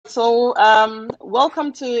So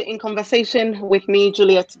welcome to In Conversation with me,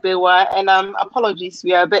 Juliet Bawuah, and apologies,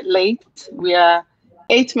 we are a bit late. We are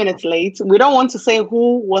 8 minutes late. We don't want to say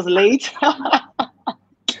who was late.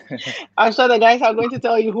 I'm sure the guys are going to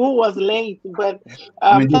tell you who was late, but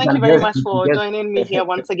thank you very much for joining me here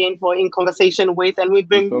once again for In Conversation with, and we've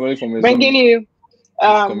been bringing you.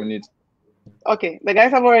 Okay, the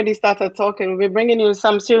guys have already started talking. We're bringing you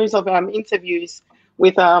some series of interviews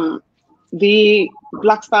with the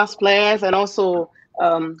Black Stars players and also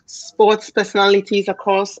sports personalities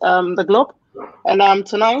across the globe. And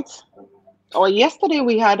tonight, or yesterday,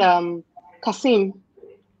 we had Kasim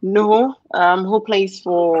Nuhu, who plays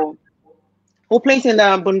in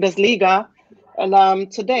the Bundesliga. And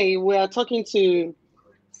today we are talking to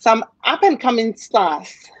some up-and-coming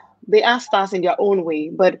stars. They are stars in their own way,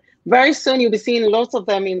 but very soon you'll be seeing lots of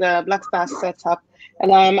them in the Black Stars setup. And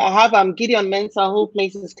I have Gideon Mensah, who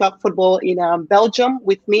plays his club football in Belgium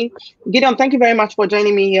with me. Gideon, thank you very much for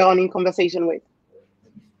joining me here on In Conversation with.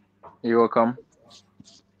 You're welcome.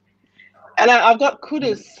 And I've got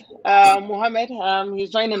Kudus, Mohammed. He's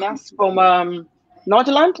joining us from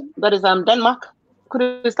Nordland, that is Denmark.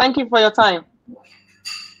 Kudus, thank you for your time.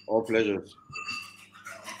 All pleasures.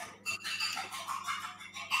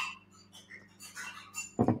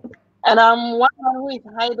 And one who is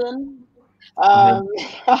hiding,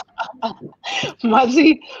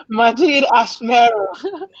 Majeed Ashimeru.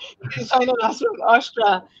 He's joining us from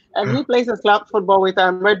Austria, and he plays his club football with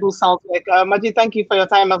Red Bull Salzburg. Majeed, thank you for your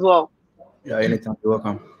time as well. Yeah, anytime. You're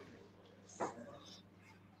welcome.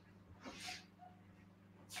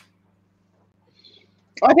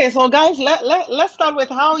 Okay, so guys, let's start with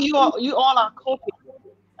how you all are coping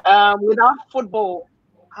without football.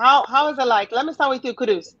 How is it like? Let me start with you,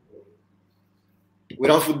 Kudus.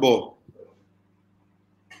 Without football?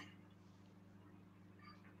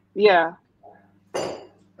 Yeah.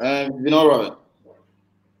 Been all right.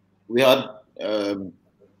 We had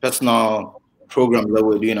personal programs that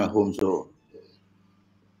we're doing at home, so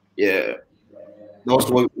yeah, that's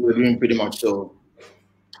what we were doing pretty much. So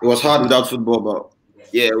it was hard without football, but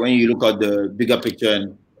yeah, when you look at the bigger picture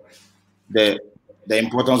and the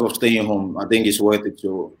importance of staying home, I think it's worth it.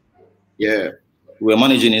 So yeah, we're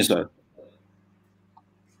managing inside.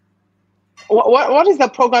 What is the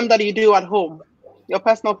program that you do at home? Your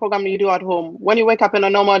personal program that you do at home when you wake up in a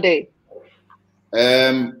normal day?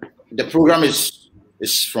 The program is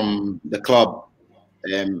from the club.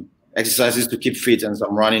 Exercises to keep fit and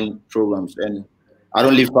some running programs. And I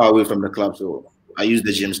don't live far away from the club, so I use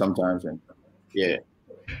the gym sometimes. And yeah,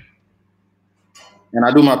 and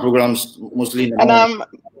I do my programs mostly in the morning.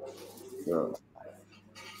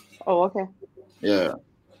 Oh, okay. Yeah.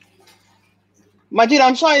 Majeed,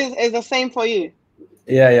 I'm sure it's the same for you.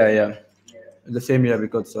 Yeah. The same here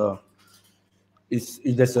because it's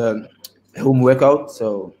just a home workout.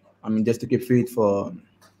 So I mean, just to keep fit for,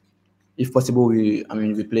 if possible, we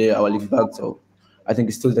play our league back. So I think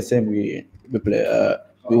it's still the same. We play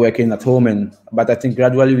we working at home, but I think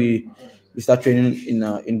gradually we start training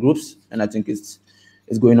in groups, and I think it's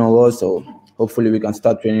going on well. So hopefully we can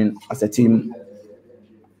start training as a team.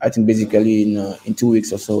 I think basically in 2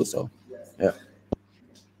 weeks or so. So yeah.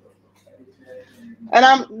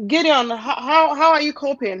 And Gideon, how are you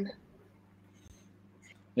coping?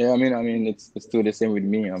 Yeah, I mean it's still the same with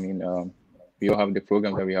me. I mean, we all have the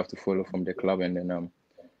program that we have to follow from the club, and then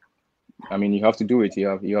I mean, you have to do it. You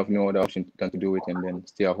have no other option than to do it, and then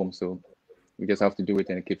stay at home. So we just have to do it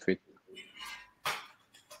and keep fit.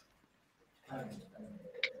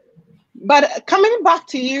 But coming back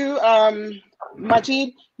to you,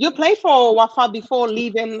 Majeed, you played for Wafa before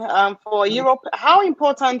leaving for Europe. How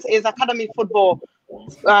important is academy football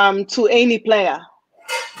to any player?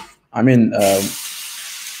 I mean,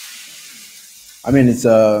 it's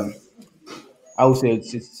I would say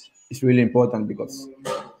it's really important because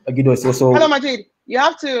Gideon is also. Hello, Majeed. You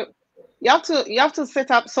have to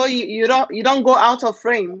set up so you don't go out of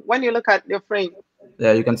frame when you look at your frame.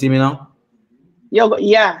 Yeah, you can see me now.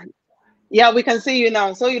 Yeah, we can see you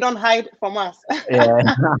now, so you don't hide from us. Yeah.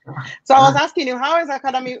 So I was asking you, how is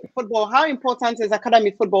academy football? How important is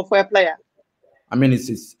academy football for a player? I mean,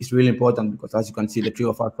 it's really important because, as you can see, the three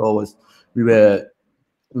of us we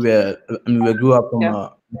grew up from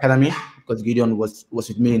academy because Gideon was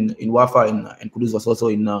with me in Wafa and Kudus was also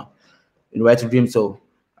in Right to Dream. So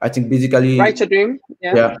I think basically Right to Dream.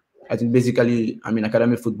 Yeah. I think basically, I mean,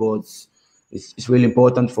 academy football is really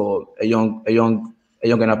important for a young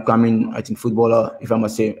and upcoming, I think, footballer, if I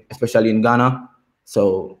must say, especially in Ghana.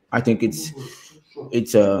 So I think it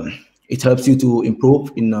helps you to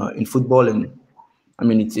improve in football, and I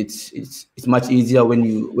mean it's much easier when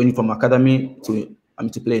you from academy to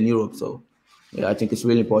to play in Europe. So yeah, I think it's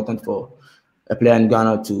really important for a player in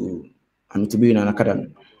Ghana to be in an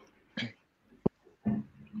academy.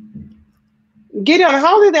 Gideon,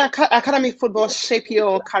 how did the academic football shape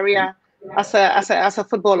your career as a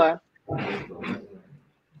footballer?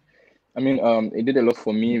 I mean, it did a lot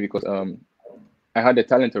for me because I had the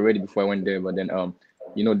talent already before I went there, but then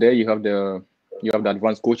there you have the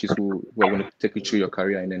advanced coaches who are going to take you through your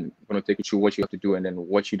career and then going to take you through what you have to do and then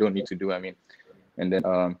what you don't need to do. I mean, and then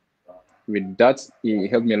with that, it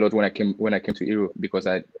helped me a lot when I came to Europe because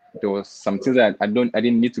there was some things that I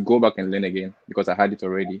didn't need to go back and learn again because I had it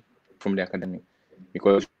already from the academy.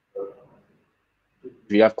 Because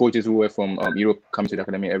we have coaches who were from Europe come to the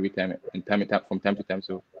academy every time from time to time.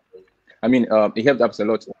 So I mean, it helped us a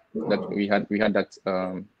lot that we had that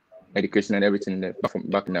education and everything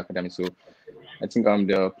back in the academy. So I think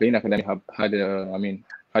the playing academy had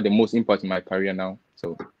the most impact in my career now.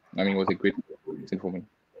 So I mean, it was a great thing for me.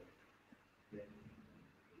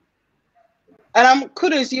 And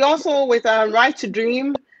Kudus, you also with Right to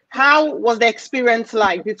Dream. How was the experience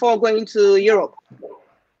like before going to Europe?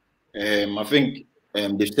 I think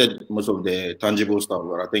they said most of the tangible stuff,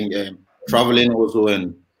 but I think traveling also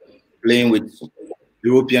and playing with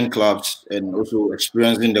European clubs and also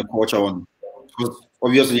experiencing the culture on. Because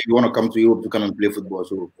obviously, you want to come to Europe to come and play football,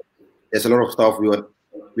 so there's a lot of stuff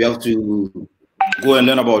we have to go and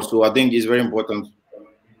learn about. So I think it's very important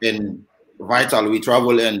and vital. We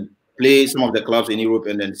travel and play some of the clubs in Europe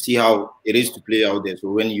and then see how it is to play out there. So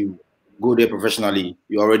when you go there professionally,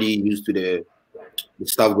 you're already used to the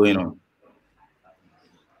stuff going on.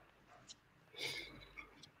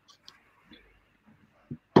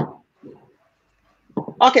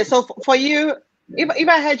 Okay, so for you, if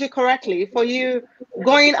I heard you correctly, for you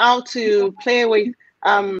going out to play with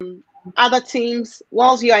other teams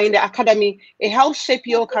whilst you are in the academy, it helps shape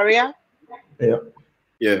your career? Yeah.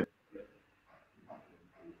 Yeah.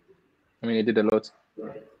 I mean, it did a lot.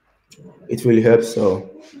 It really helps. So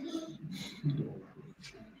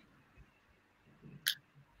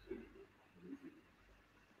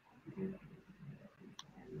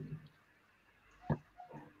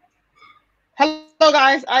hello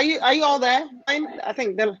guys, are you all there? I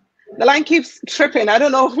think the line keeps tripping. I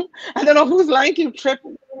don't know whose line keeps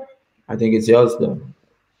tripping. I think it's yours though.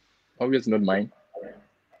 Obviously not mine.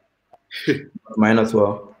 Mine as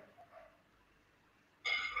well.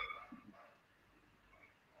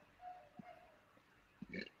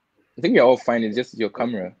 I think you're all fine. It's just your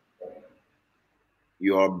camera.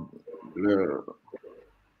 You are blurred.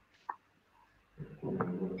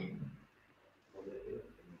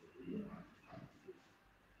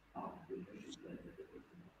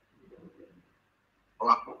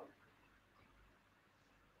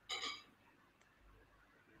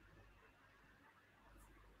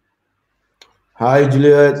 Hi,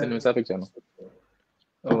 Juliet. Send me a picture. No?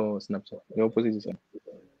 Oh, Snapchat. Your position.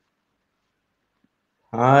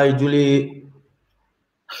 Hi, Julie.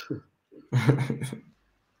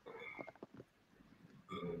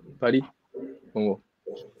 Paddy. Oh.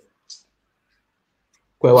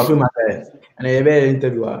 Kwa wapi mate? Ana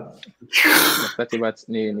interview.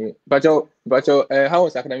 But how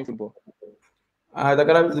was academic football? The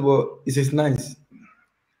academic football is nice.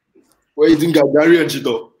 What do you think of Gary and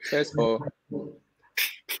Chito? Yes,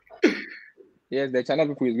 yes, the China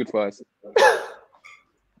people is good for us.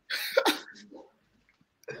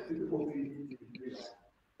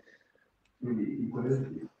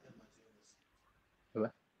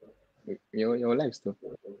 Your life stuff.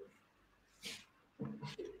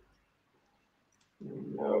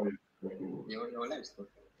 Your life stuff.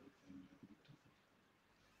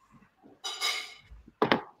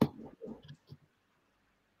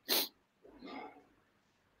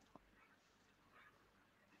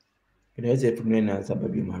 Can I say from as a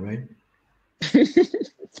baby, right?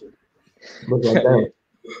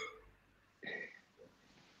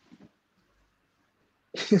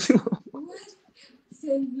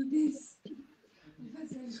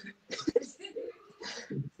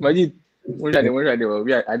 Majeed,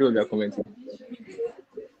 I don't have comments.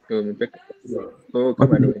 Oh,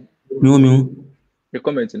 come on. No. Your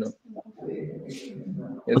comments, you know.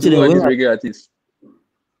 What's this reggae artist?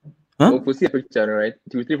 Huh? We'll see a picture, right?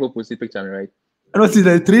 2, 3, 4 post picture, right? I don't see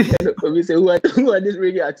the 3. We say, who are these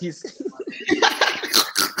reggae artists?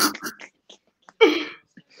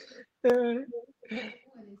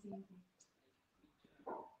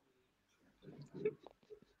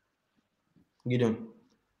 Gideon,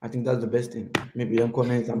 I think that's the best thing. Maybe don't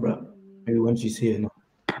comment, bro. Maybe when she's here, no.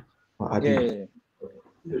 Yeah.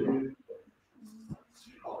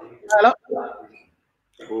 Hello.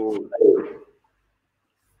 Oh.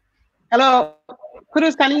 Hello.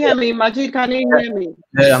 Kudus, can you hear me? Majeed, can you hear me?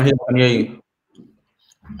 Yeah, I'm here. I can hear you.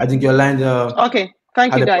 I think your line. Okay,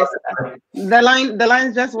 thank you, guys. The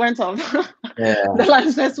lines just went off. Yeah. The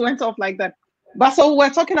lines just went off like that. But so we're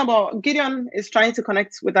talking about, Gideon is trying to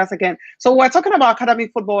connect with us again. So we're talking about academy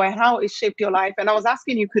football and how it shaped your life. And I was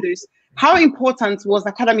asking you, Kudus, how important was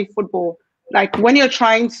academy football, like when you're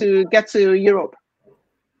trying to get to Europe?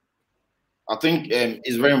 I think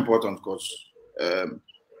it's very important because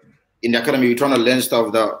in the academy, you're trying to learn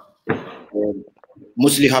stuff that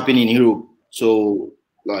mostly happen in Europe. So,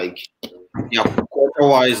 like, yeah,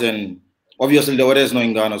 culture-wise, and obviously the weather is not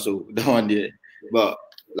in Ghana, so that one there. But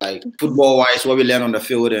like football-wise, what we learn on the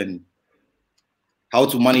field and how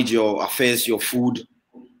to manage your affairs, your food,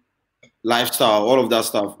 lifestyle, all of that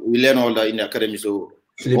stuff. We learn all that in the academy. So,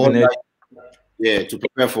 all that, yeah, to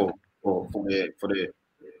prepare for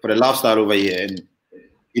the lifestyle over here, and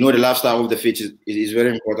you know the lifestyle of the pitch is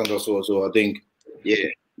very important also. So I think, yeah,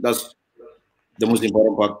 that's the most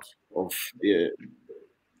important part of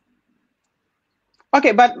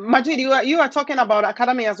Okay, but Majeed, you are talking about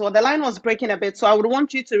academy as well. The line was breaking a bit, so I would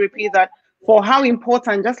want you to repeat that for how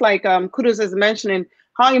important, just like Kudus is mentioning,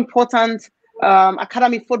 how important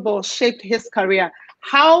academy football shaped his career.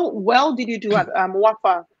 How well did you do at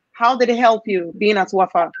Wafa? How did it help you being at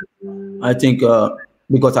Wafa? I think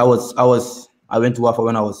because I went to Wafa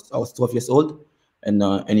when I was 12 years old, and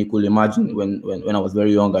you could imagine when I was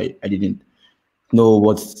very young, I didn't know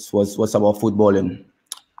what's about football, and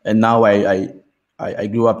now I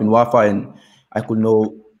grew up in Wafa, and I could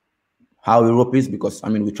know how Europe is because I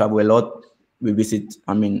mean we travel a lot, we visit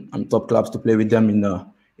top clubs to play with them in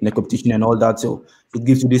the competition and all that. So it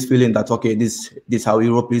gives you this feeling that okay, this how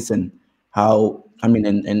Europe is, and how and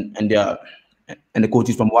the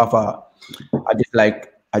coaches from Wafa are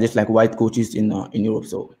just like white coaches in Europe.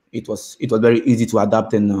 So it was very easy to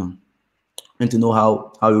adapt and to know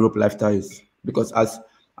how Europe lifestyle is, because as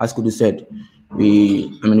Kudus said,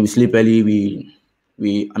 we sleep early,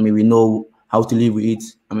 we know how to live, we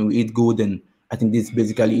eat good, and I think this is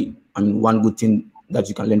basically one good thing that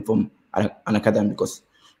you can learn from an academy, because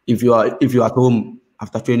if you're at home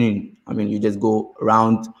after training, you just go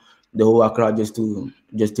around the whole Accra just to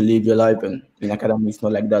live your life, and in academy it's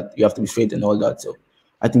not like that. You have to be straight and all that. So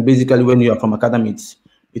I think basically when you are from academy,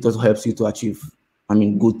 it also helps you to achieve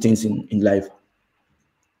good things in life.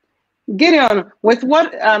 Gideon, with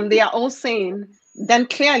what they are all saying, then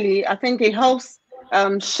clearly I think it helps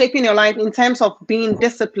shaping your life in terms of being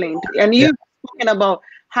disciplined. And you've spoken about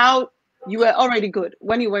how you were already good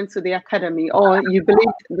when you went to the academy, or you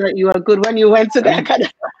believed that you were good when you went to the academy.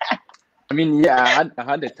 Yeah, I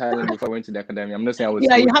had the talent before I went to the academy. I'm not saying I was.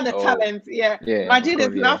 Yeah, you had the talent. Yeah. Majeed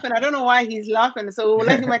is laughing. I don't know why he's laughing, so we'll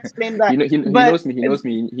let him explain that. he knows me. He knows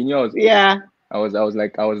me. He knows. Yeah. I was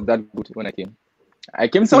that good when I came. I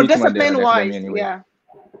came to so meet him at the discipline-wise, anyway. yeah.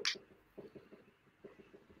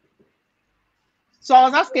 So I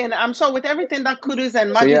was asking, I'm sure with everything that Kudus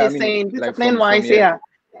and Majeed is saying, discipline-wise, yeah.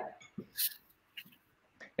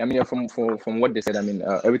 From what they said,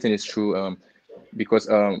 everything is true. Because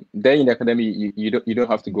there in the academy, you don't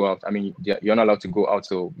have to go out. You're not allowed to go out,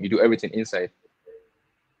 so you do everything inside.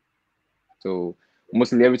 So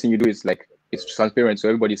mostly everything you do is it's transparent, so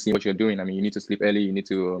everybody's seeing what you're doing. You need to sleep early, you need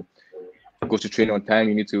to go to train on time,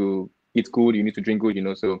 you need to eat good, you need to drink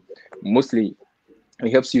good. So mostly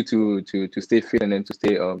it helps you to stay fit and then to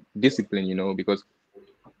stay disciplined. Because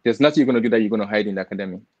there's nothing you're going to do that you're going to hide in the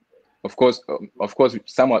academy. Of course,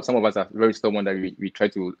 some of us are very stubborn that we try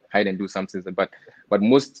to hide and do something, but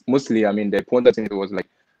mostly, the important thing was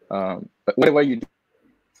but whatever you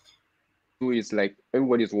do is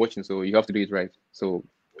everybody's watching, so you have to do it right. So,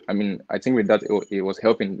 I think with that it was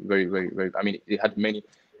helping very, very, very. It had many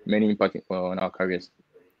impact on our careers.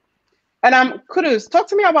 And Kudus, talk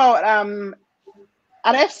to me about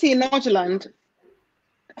at FC Norgeland.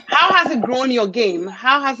 How has it grown your game?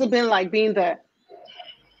 How has it been like being there?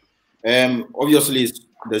 Obviously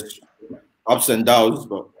there's ups and downs,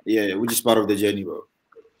 but yeah, which is part of the journey. But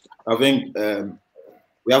I think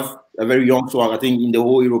we have a very young squad. I think in the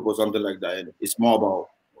whole Europe or something like that. And it's more about,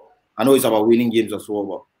 I know it's about winning games as well,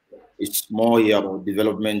 but it's more here about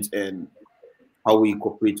development and how we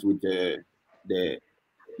cooperate with the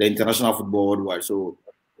international football worldwide. So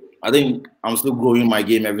I think I'm still growing my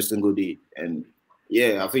game every single day. And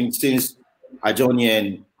yeah, I think since I joined here,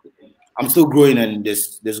 and I'm still growing, and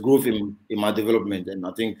there's growth in my development, and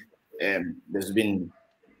I think there's been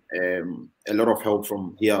a lot of help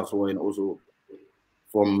from here as well, and also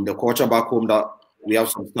from the culture back home, that we have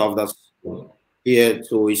some stuff that's here,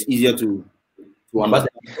 so it's easier to understand.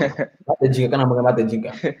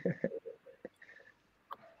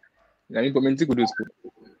 I mean, community Kudus.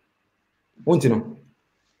 Won't you know?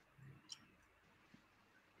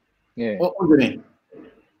 Yeah. What's the name?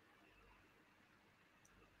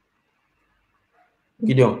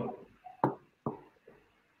 Gideon.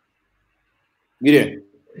 Gideon.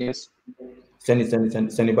 Yes. Send it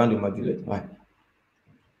back to Juliet. Right.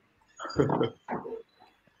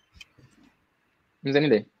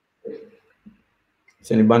 Mzanide.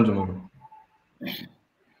 Send it back to Mama.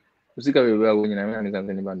 Usika wewe wenye na mimi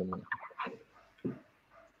nizanzani bando mimi.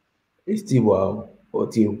 It's Tiwa or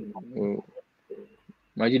Tio.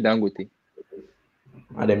 Majeed Dangote.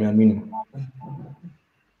 Adam Aminu.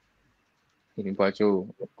 Ili mpacho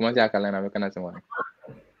kumanza akala na mekana sema.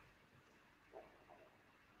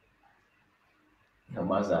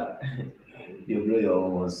 Mensah, you blow your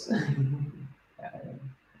own horse.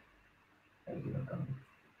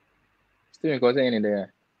 Still because any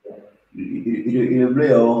there. You blow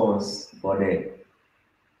your own horse for them.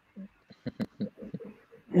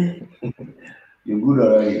 You're good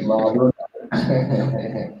already, but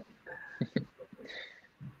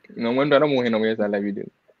No wonder I'm moving away sa live video.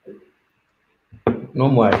 No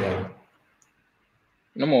more. Yeah.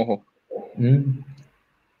 No more.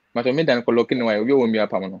 Mato dan kolokin wa yo wo mi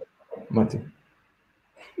apa mo. Mati.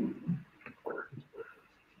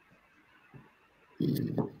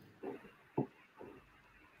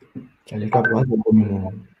 Kalika kwa hapo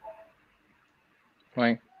mimi.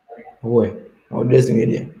 Why? Owe. Au dressing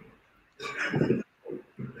area.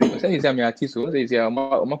 Sasa hizi ami artist, sasa hizi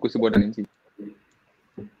ama kusiboda nini.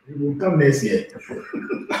 you will come next year. Sorry,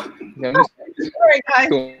 guys.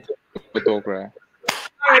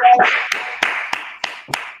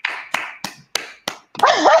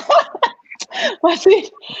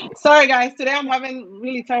 Sorry, guys. Today I'm having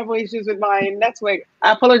really terrible issues with my network.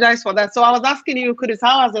 I apologize for that. So I was asking you, Kudus,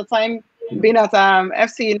 how has the time been at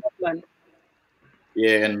FC Northland?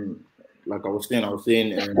 Yeah, and like I was saying,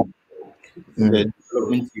 the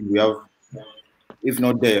development team we have, if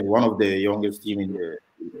not one of the youngest team in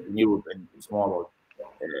Europe, and it's more about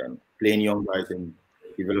playing young guys and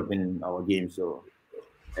developing our game. So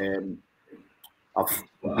I've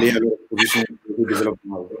played a lot of positions to develop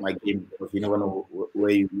my game, because you never know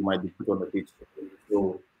where you might be put on the pitch.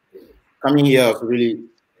 So coming here, so really,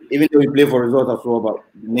 even though we play for results as well, but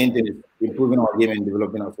the main thing is improving our game and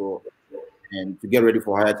developing as well, and to get ready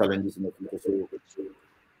for higher challenges in the future. So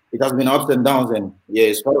it has been ups and downs, and yeah,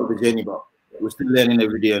 it's part of the journey, but we're still learning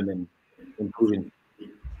every day and then improving.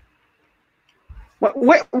 When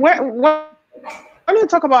you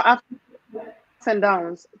talk about ups and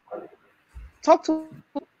downs, talk to.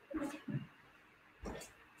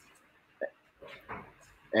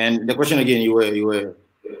 And the question again, you were.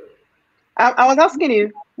 I was asking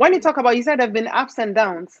you, when you talk about, you said there have been ups and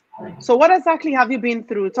downs. So what exactly have you been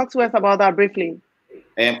through? Talk to us about that briefly.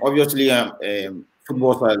 Obviously,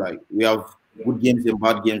 football side, like we have good games and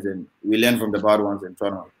bad games, and we learn from the bad ones and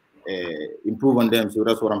try to improve on them. So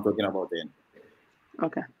that's what I'm talking about then.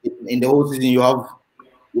 Okay. In the whole season, you have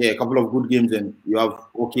a couple of good games and you have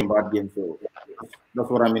okay and bad games. So that's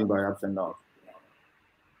what I mean by ups and downs.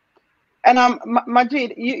 And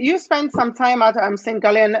Majeed, you spent some time at St.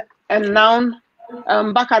 Gallen and now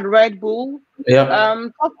back at Red Bull. Yeah.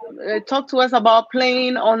 Talk to us about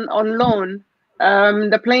playing on loan.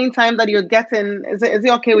 The playing time that you're getting, is it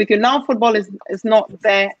okay with you? Now football is not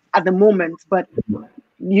there at the moment, but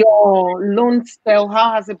your loan spell,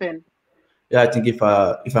 how has it been? Yeah, I think if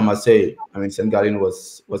I must say, I mean, St. Gallen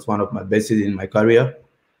was one of my best seasons in my career,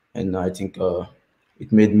 and I think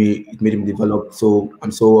it made me develop so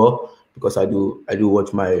well, because I do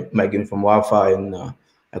watch my game from Bawuah, and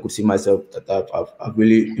I could see myself that I've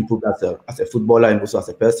really improved as a footballer and also as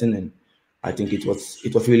a person, and I think it was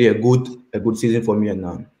really a good season for me,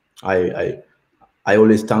 and I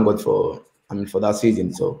always thank God for that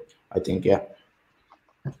season. So I think, yeah.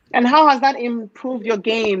 And how has that improved your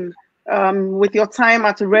game with your time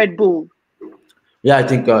at Red Bull? Yeah, I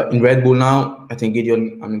think in Red Bull now, I think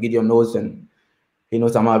Gideon knows, and he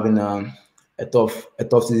knows I'm having a tough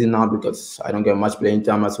season now because I don't get much playing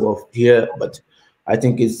time as well here. But I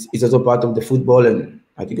think it's also part of the football, and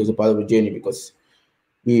I think it's also part of the journey, because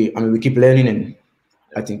we keep learning, and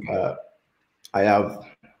I think I have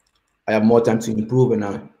more time to improve, and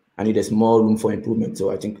I need there's more room for improvement.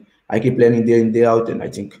 So I think I keep learning day in, day out, and I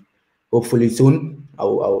think hopefully soon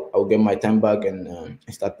I'll get my time back and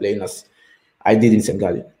start playing as I did in St.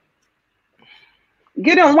 Gallen.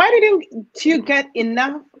 Gideon, why didn't you get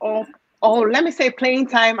enough of, or let me say, playing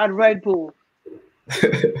time at Red Bull?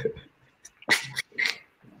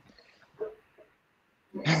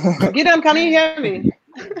 Gideon, can you hear me?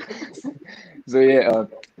 So yeah,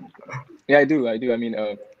 I do. I mean,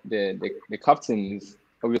 the captain is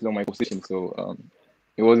obviously on my position, so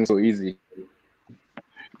it wasn't so easy.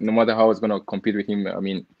 No matter how I was gonna compete with him, I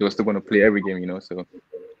mean, he was still gonna play every game, you know. So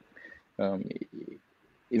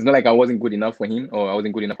it's not like I wasn't good enough for him or I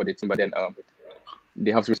wasn't good enough for the team, but then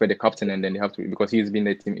they have to respect the captain, and then they have to, because he's been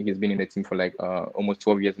in the team for like almost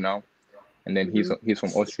 12 years now, and then he's from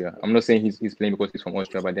Austria. I'm not saying he's playing because he's from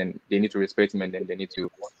Austria, but then they need to respect him, and then they need to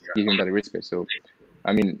give him that respect. So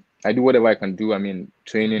I mean, I do whatever I can do. I mean,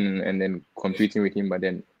 training and then competing with him, but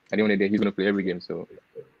then at the end of the day, he's gonna play every game. So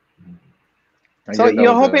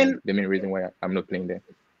you're hoping the main reason why I'm not playing there.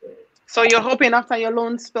 So you're hoping after your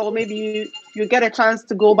loan spell, maybe you get a chance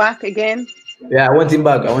to go back again? Yeah, I want him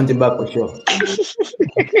back. I want him back for sure.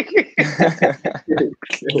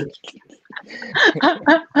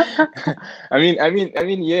 I mean,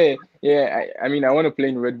 yeah. I mean, I want to play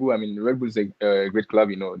in Red Bull. I mean, Red Bull is a great club.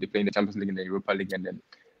 You know, they play in the Champions League and the Europa League, and then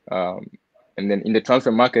in the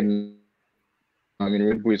transfer market, I mean,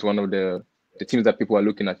 Red Bull is one of the teams that people are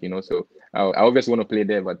looking at. You know, so I obviously want to play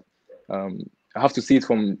there, but I have to see it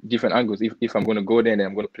from different angles. If I'm going to go there and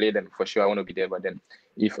I'm going to play, then for sure I want to be there. But then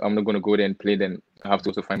if I'm not going to go there and play, then I have to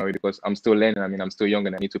also find a way, because I'm still learning. I mean, I'm still young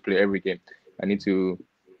and I need to play every game. I need to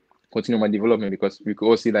continue my development, because we could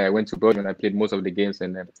all see that I went to Belgium and I played most of the games,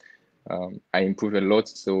 and then I improved a lot.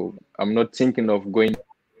 So I'm not thinking of going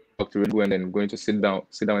back to Red Bull and then going to sit down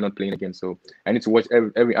and not playing again. So I need to watch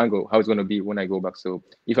every angle, how it's going to be when I go back. So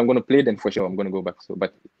if I'm going to play, then for sure I'm going to go back. So,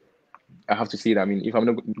 but I have to see it. I mean, if I'm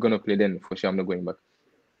not going to play, then for sure I'm not going back.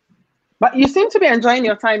 But you seem to be enjoying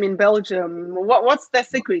your time in Belgium. What's the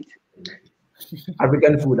secret?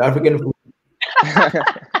 African food. I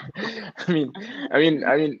mean,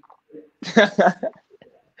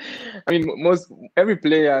 every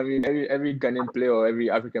player, I mean, every Ghanaian player or every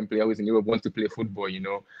African player who's in Europe wants to play football, you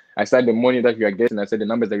know. I said the money that we are getting, I said the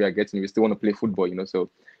numbers that we are getting, we still want to play football, you know. So,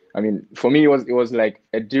 I mean, for me, it was like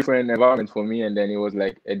a different environment for me, and then it was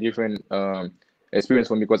like a different experience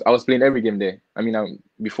for me, because I was playing every game there. I mean,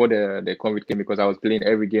 before the COVID came, because I was playing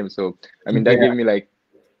every game. So, I mean, that gave me like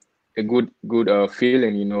a good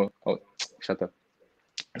feeling, you know. Oh, shut up.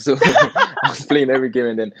 So I was playing every game,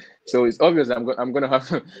 and then so it's obvious I'm gonna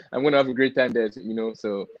have a great time there, you know.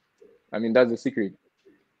 So I mean, that's the secret.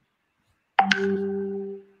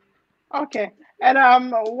 Okay,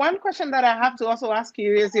 and one question that I have to also ask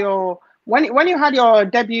you is when you had your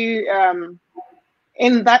debut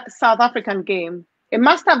in that South African game, it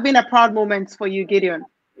must have been a proud moment for you, Gideon.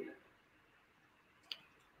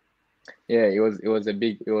 Yeah, it was a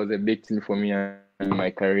big thing for me in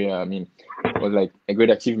my career. I mean, it was like a great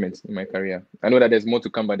achievement in my career. I know that there's more to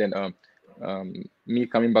come, but then me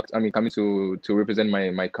coming back, I mean, coming to represent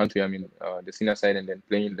my country, I mean, the senior side, and then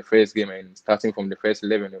playing the first game and starting from the first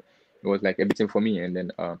 11, it was like everything for me. And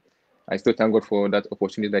then I still thank God for that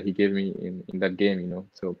opportunity that He gave me in that game, you know.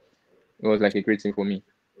 So it was like a great thing for me.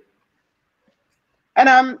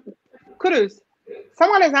 And Kudus,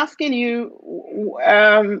 someone is asking you,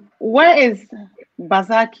 where is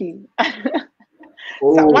Bazaki?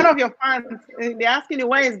 So one of your fans, they're asking you,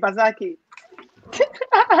 where is Bazaki?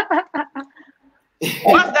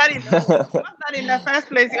 What's that in the first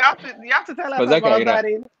place? You have to tell us Bazaki, about that.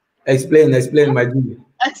 Explain, Majeed.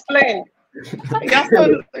 Explain.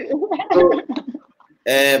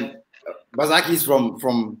 Bazaki is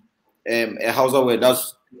from a household where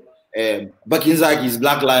that's Bakinzaki is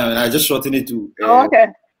Black Lion, and I just shortened it to okay.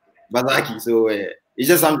 Bazaki. So it's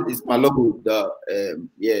just it's my logo.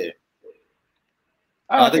 Yeah.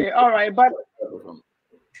 Okay, all right, but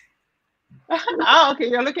okay,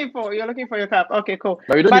 you're looking for your cap. Okay, cool.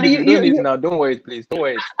 But we don't need it now. Don't worry, please. Don't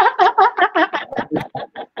worry.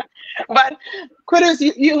 But Kudus,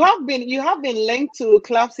 you have been linked to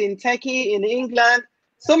clubs in Turkey, in England,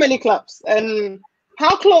 so many clubs. And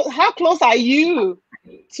how close are you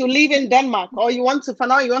to leave in Denmark, or for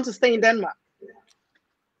now you want to stay in Denmark?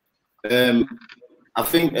 I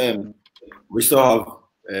think we still have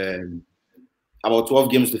about 12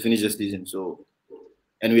 games to finish the season. So,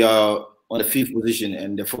 and we are on the 5th position,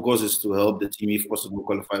 and the focus is to help the team, if possible,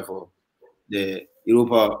 qualify for the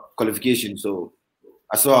Europa qualification. So,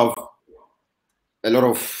 I still have a lot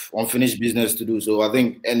of unfinished business to do. So, I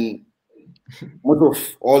think, and most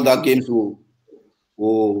of all that games will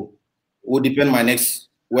depend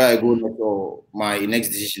where I go next, or my next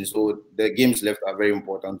decision. So, the games left are very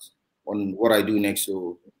important on what I do next.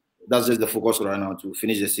 So, that's just the focus right now, to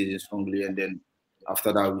finish the season strongly, and then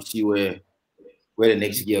after that we see where the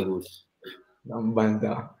next gear goes. But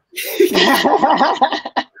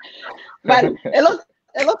it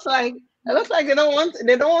looks like they don't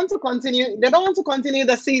want to continue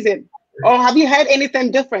the season. Or have you heard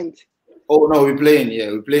anything different? Oh no, we're playing.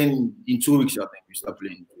 Yeah, we're playing in 2 weeks. I think we start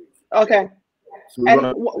playing in 2 weeks. Okay. So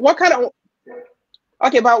And what kind of?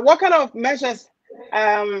 Okay, but what kind of measures?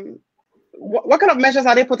 What kind of measures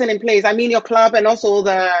are they putting in place? I mean, your club and also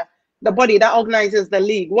the body that organizes the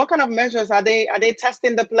league. What kind of measures are they? Are they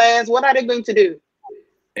testing the players? What are they going to do?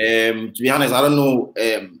 To be honest, I don't know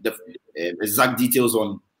the exact details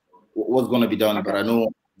on what's going to be done, but I know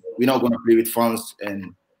we're not going to play with fans,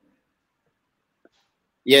 and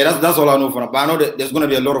yeah, that's all I know for now. But I know that there's going to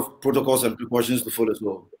be a lot of protocols and precautions to follow as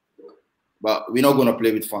well. But we're not going to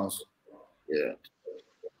play with fans. Yeah.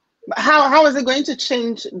 How is it going to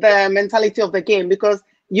change the mentality of the game? Because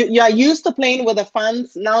you are used to playing with the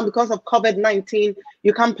fans now. Because of COVID-19,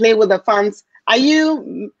 you can't play with the fans. Are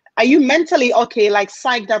you mentally okay, like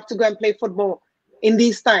psyched up to go and play football in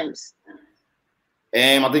these times?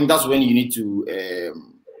 I think that's when you need to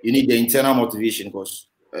you need the internal motivation, because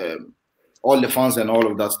all the fans and all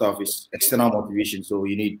of that stuff is external motivation. So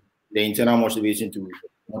you need the internal motivation to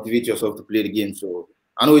motivate yourself to play the game. So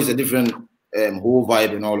I know it's a different whole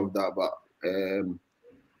vibe and all of that, but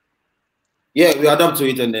yeah, we adapt to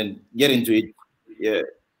it and then get into it. Yeah.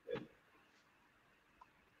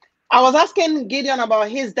 I was asking Gideon about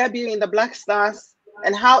his debut in the Black Stars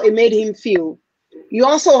and how it made him feel. You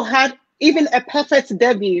also had even a perfect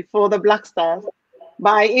debut for the Black Stars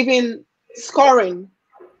by even scoring,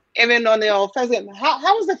 even on your first game.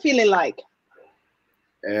 How was the feeling like?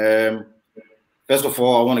 First of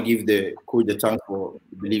all, I want to give the coach the thanks for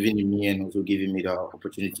believing in me and also giving me the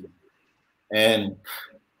opportunity. And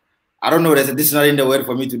I don't know, there's not in the word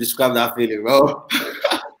for me to describe that feeling, bro.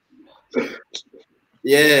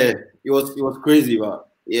 Yeah, it was crazy, but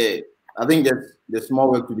yeah, I think there's more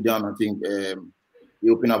work to be done. I think we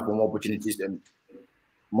open up for more opportunities and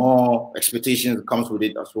more expectations comes with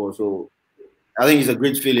it as well. So I think it's a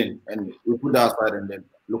great feeling, and we put that aside and then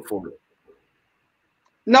look forward.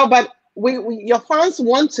 No, but your fans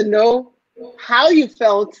want to know how you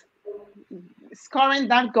felt scoring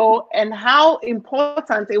that goal and how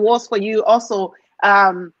important it was for you also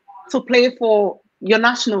to play for your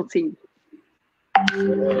national team.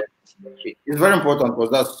 It's very important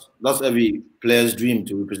because that's every player's dream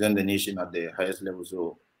to represent the nation at the highest level.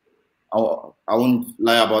 So I won't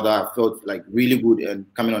lie about that. I felt like really good and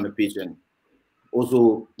coming on the pitch, and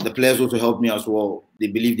also the players also helped me as well. They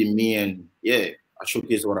believed in me, and yeah, I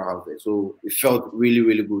showcased what I have there. So it felt really,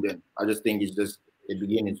 really good, and I just think it's just the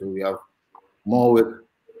beginning. So we have more work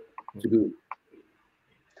to do.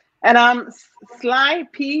 And Sly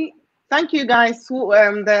P, thank you guys who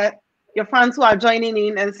your fans who are joining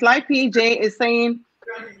in. And Sly PJ is saying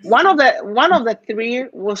one of the three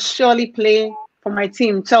will surely play for my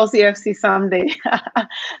team, Chelsea FC, someday.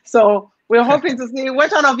 So we're hoping to see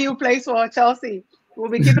which one of you plays for Chelsea.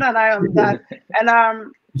 We'll be keeping an eye on that.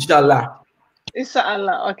 And Inshallah.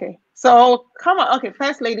 Inshallah. Okay. So come on. Okay.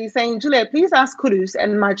 First lady saying, Juliet, please ask Kudus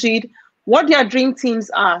and Majeed what their dream teams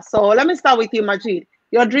are. So let me start with you, Majeed.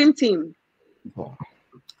 Your dream team. Can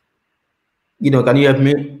you help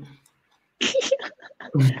me?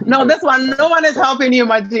 No, this one, no one is helping you,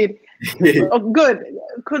 Majeed. Oh, good.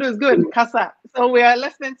 Kudus, good. Kasa. So we are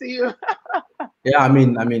listening to you. Yeah, I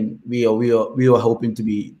mean, we are hoping to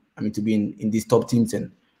be in these top teams,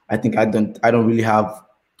 and I think I don't really have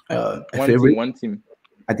a favorite. One team.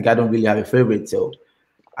 I think I don't really have a favorite. So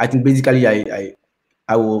I think basically I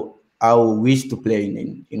will wish to play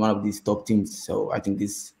in one of these top teams. So I think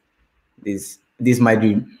this is my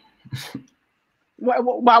dream.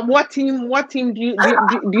 What team do you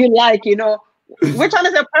like? You know, which one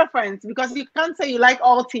is your preference? Because you can't say you like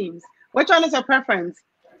all teams. Which one is your preference?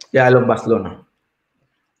 Yeah, I love Barcelona.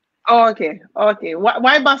 Oh, okay.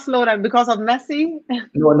 Why Barcelona? Because of Messi?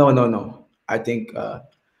 No. I think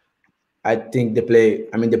they play.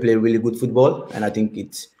 They play really good football, and I think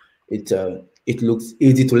it looks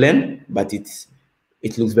easy to learn, but it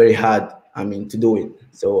looks very hard. To do it.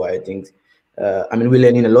 So I think we're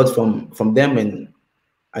learning a lot from them, and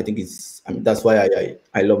I think that's why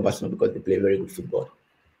I love Barcelona, because they play very good football.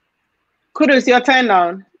 Kudus, your turn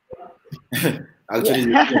now.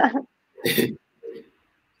 Actually,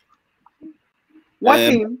 what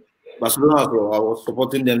team? Barcelona. So I was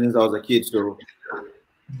supporting them since I was a kid. So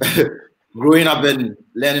growing up and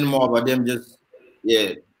learning more about them, just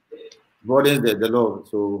broadens the love.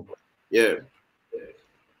 So yeah.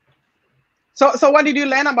 So what did you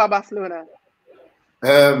learn about Barcelona?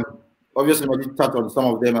 Obviously, I did touch on some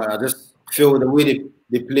of them. I just feel the way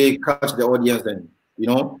they play, catch the audience, and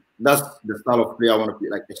that's the style of play I want to play,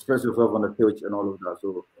 like express yourself on the pitch and all of that.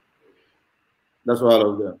 So that's why I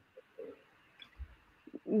love them.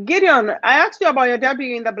 Gideon, I asked you about your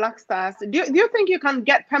debut in the Black Stars. Do you think you can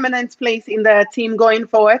get permanent place in the team going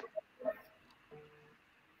forward?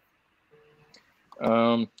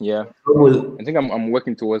 Yeah, I think I'm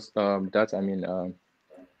working towards that. I mean,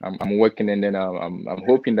 I'm working, and then I'm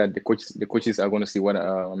hoping that the coaches are going to see what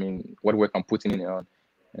I mean, what work I'm putting in,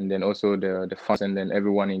 and then also the fans, and then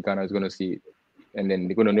everyone in Ghana is going to see, and then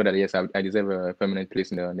they're going to know that yes, I deserve a permanent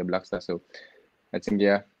place in the Black Stars. So I think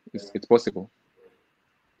yeah, it's possible.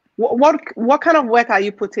 What kind of work are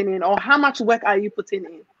you putting in, or how much work are you putting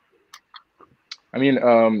in? I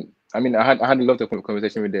mean, I had a lot of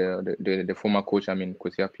conversation with the former coach. I mean,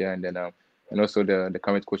 Coach Yapia, and then and also the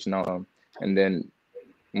current coach now. And then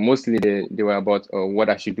mostly they were about what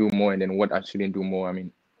I should do more, and then what I shouldn't do more. I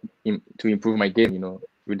mean, to improve my game, you know,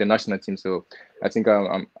 with the national team. So I think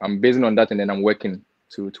I'm basing on that, and then I'm working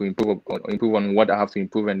to improve on what I have to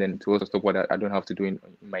improve, and then to also stop what I don't have to do in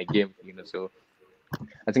my game. You know, so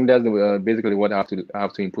I think that's basically what I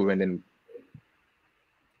have to improve, and then.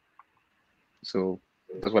 So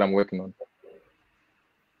that's what I'm working on.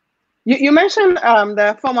 You mentioned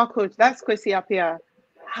the former coach, that's Kwesi Appiah.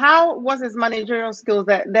 How was his managerial skills,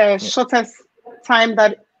 the shortest time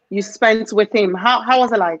that you spent with him? How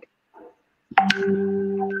was it like?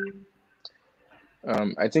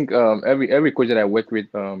 I think every coach that I work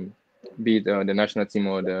with, be it the national team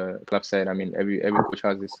or the club side, I mean every coach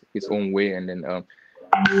has his own way, and then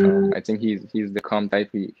I think he's the calm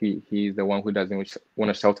type. He's the one who doesn't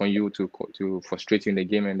want to shout on you to frustrate you in the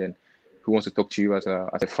game, and then who wants to talk to you as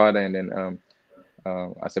a father, and then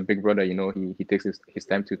as a big brother. You know, he takes his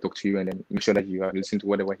time to talk to you, and then make sure that you are listening to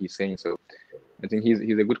whatever he's saying. So I think he's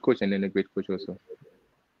a good coach, and then a great coach also.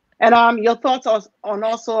 And your thoughts on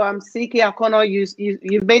also CK Akono.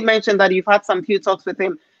 You made mention that you've had some few talks with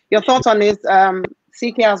him. Your thoughts on his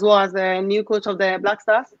CK as well as the new coach of the Black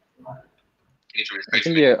Stars? I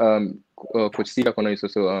think yeah, Coach Steve Akono is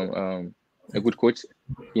also a good coach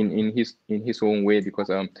in his own way,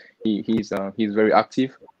 because he's very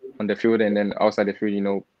active on the field, and then outside the field. You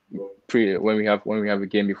know, when we have a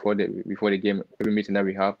game before the game, every meeting that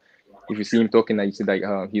we have, if you see him talking, you see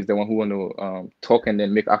that he's the one who want to talk and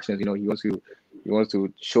then make actions. You know, he wants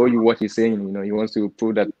to show you what he's saying. You know, he wants to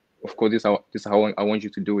prove that, of course, this is how I want you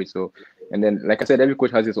to do it. So, and then like I said, every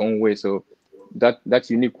coach has his own way. So that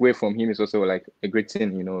unique way from him is also like a great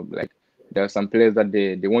thing. You know, like there are some players that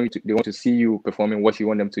they want to see you performing what you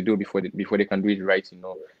want them to do before they can do it right. You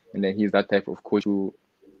know, and then he's that type of coach who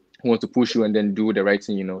wants to push you and then do the right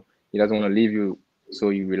thing. You know, he doesn't want to leave you so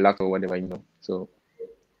you relax or whatever. You know, so.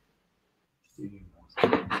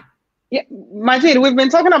 Yeah, Majeed, we've been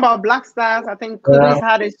talking about Black Stars. I think Kudus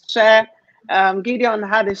had his share. Gideon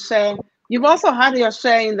had his share. You've also had your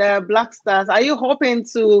share in the Black Stars. Are you hoping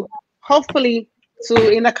hopefully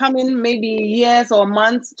in the coming maybe years or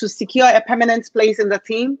months to secure a permanent place in the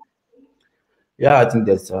team? Yeah, I think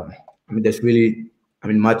there's really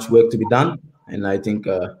much work to be done, and I think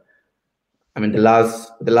the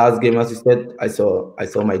last game, as you said, I saw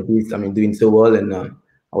my dudes doing so well, and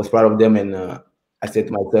I was proud of them, and I said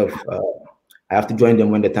to myself, I have to join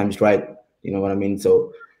them when the time is right. You know what I mean?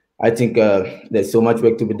 So I think there's so much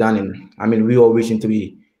work to be done, and we all wishing to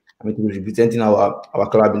be representing our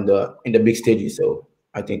club in the big stages. So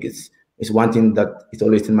I think it's one thing that is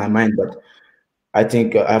always in my mind, but I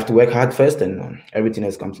think I have to work hard first, and everything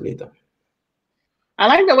else comes later. I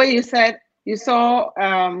like the way you said you saw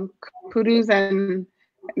Kudus and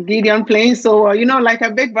Gideon playing so well, like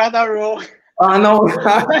a big brother role. Oh no.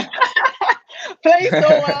 Playing so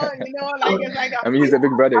well, like it's like he's a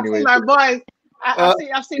big brother anyway. I've seen my boys.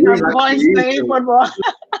 I've seen my boys playing football.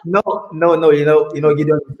 No.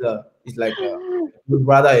 Gideon is like a good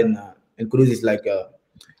brother, and Kudus is like a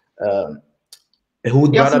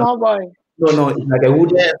hood brother. Small boy. No, it's like a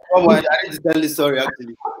hood. Yeah, I didn't tell this story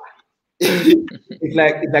actually. It's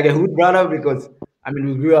like a hood brother, because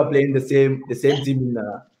we grew up playing the same team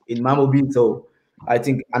in Mamobi. So I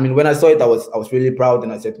think when I saw it, I was really proud,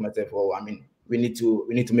 and I said to myself, oh, we need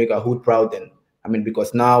to make our hood proud, and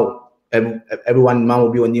because now everyone in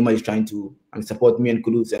Mamobi or Nima is trying to support me and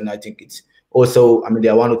Kudus, and I think it's also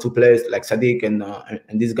there are one or two players like Sadiq and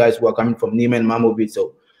these guys who are coming from Nima and Mamobi.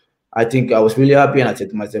 So I think I was really happy, and I said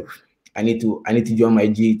to myself, I need to join my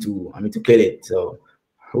G to kill it. So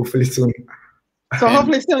hopefully soon. So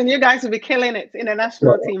hopefully soon you guys will be killing it in the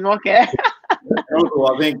national team. Okay. Also,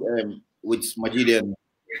 I think with Majeed and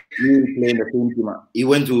me playing the same team, he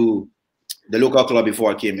went to the local club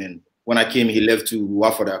before I came in. When I came, he left to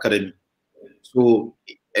work for the academy. So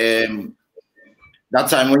that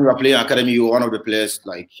time when we were playing academy, you were one of the players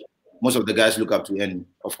like most of the guys look up to. And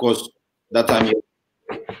of course, that time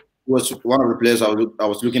was one of the players I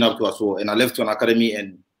was looking up to as well. And I left to an academy,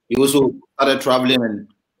 and he also started traveling and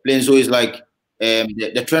playing. So it's like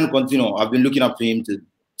the trend continues. I've been looking up to him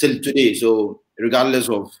till today. So regardless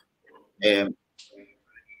of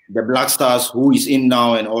the Black Stars, who is in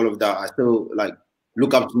now and all of that, I still like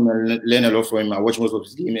look up to him and learn a lot from him. I watch most of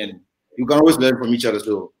his game, and you can always learn from each other.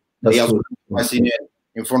 So he has my senior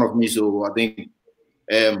in front of me. So I think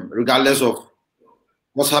regardless of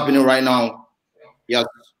what's happening right now, he has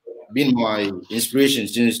been my inspiration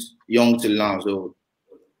since young till now. So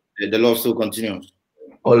the love still continues.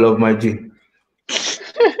 All of Majeed.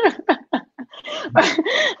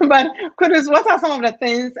 But Kudus, what are some of the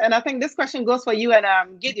things, and I think this question goes for you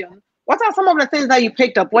and Gideon, what are some of the things that you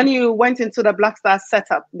picked up when you went into the Black Stars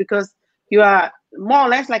setup? Because you are more or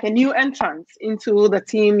less like a new entrant into the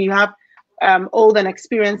team. You have old and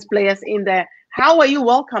experienced players in there. How were you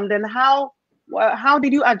welcomed, and how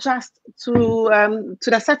did you adjust to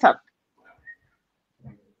the setup?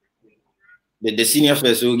 The senior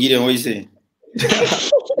first. So Gideon, what are you saying?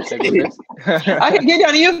 Okay,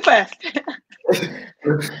 Gideon, you first.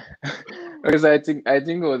 Because I think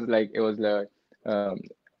it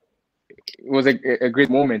was a great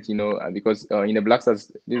moment, you know, because in the Black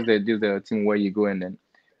Stars, this is the team where you go and then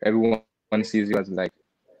everyone sees you as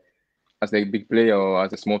a big player or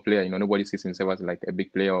as a small player. You know, nobody sees himself as like a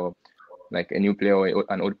big player or like a new player or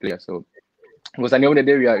an old player. So because at the end of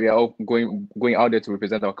the day, we are all going out there to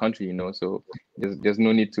represent our country, you know. So there's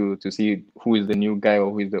no need to see who is the new guy or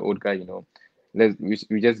who is the old guy, you know. We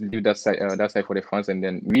just leave that side for the fans, and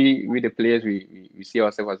then we the players we see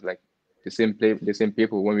ourselves as like the same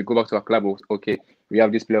people. When we go back to our club, okay, we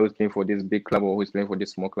have this player who's playing for this big club or who's playing for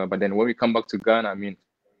this small club. But then when we come back to Ghana, I mean,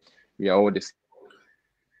 we are all the same,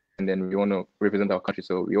 and then we want to represent our country.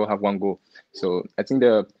 So we all have one goal. So I think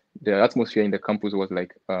the atmosphere in the campus was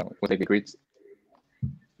like a great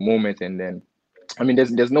moment. And then I mean,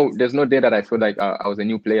 there's no day that I feel like I was a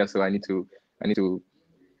new player, so I need to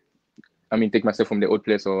take myself from the old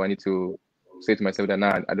place, or I need to say to myself that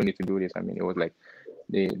nah, I don't need to do this. I mean, it was like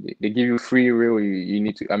they give you free will. You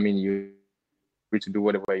need to. I mean, you free to do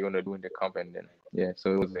whatever you want to do in the camp, and then yeah.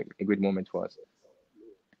 So it was a great moment for us.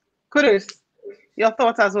 Kudus, your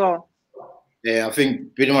thoughts as well? Yeah, I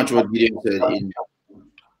think pretty much what Gideon said.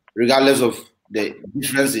 Regardless of the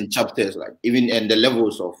difference in chapters, like even in the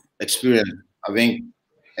levels of experience, I think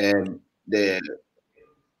the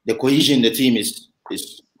cohesion in the team is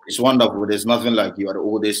wonderful. There's nothing like you are the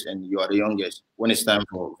oldest and you are the youngest. When it's time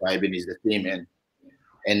for vibing, it's the same, and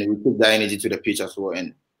we put that energy to the pitch as well.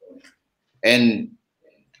 And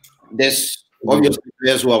there's obviously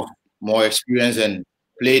players who have more experience and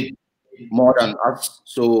played more than us,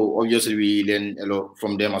 so obviously we learn a lot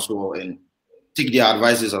from them as well and take their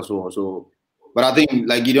advices as well. So, but I think,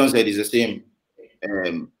 like Gideon said, it's the same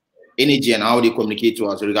energy and how they communicate to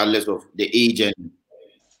us, regardless of the age and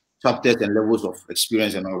chapters and levels of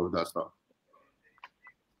experience and all of that stuff.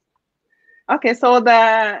 Okay, so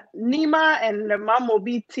the Nima and the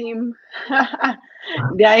Mamobi team,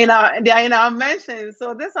 they are in our mentions.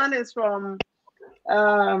 So this one is from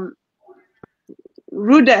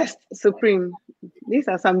Rudest Supreme. These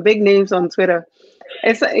are some big names on Twitter.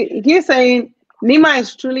 He's saying Nima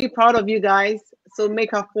is truly proud of you guys. So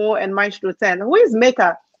Maker 4 and Maestro 10. Who is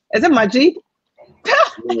Maker? Is it Majeed?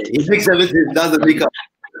 He makes everything. That's the Maker.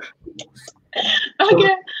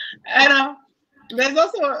 Okay, and there's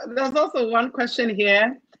also one question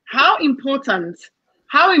here. How important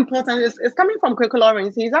is coming from Quick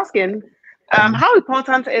Lawrence? He's asking, how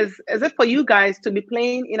important is it for you guys to be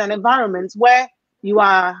playing in an environment where you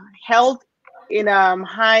are held in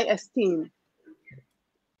high esteem?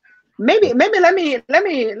 Maybe let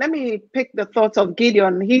me pick the thoughts of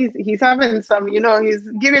Gideon. He's having some,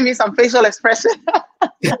 he's giving me some facial expression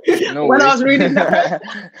when I was reading that.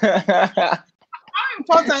 How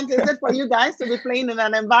important is it for you guys to be playing in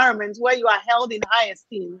an environment where you are held in high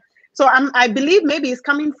esteem? So I believe maybe it's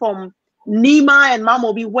coming from Nima and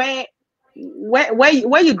Mamobi, where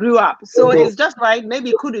you grew up. So it's just right.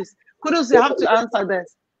 Maybe Kudus, you have to answer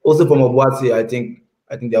this. Also from Obuasi, I think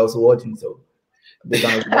they're also watching. So they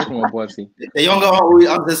can the younger one will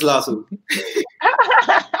answer this last one.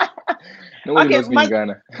 Nobody knows me in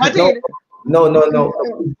Ghana. No.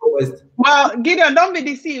 Well, Gideon, don't be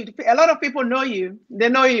deceived. A lot of people know you. They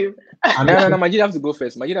know you. No. Majeed has to go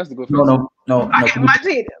first. No. Okay,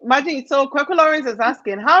 Majeed. So Kweku Lawrence is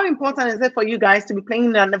asking, how important is it for you guys to be playing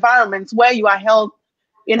in an environment where you are held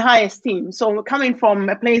in high esteem? So coming from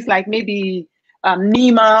a place like maybe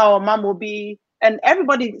Nima or Mamobi, and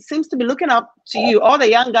everybody seems to be looking up to you, all the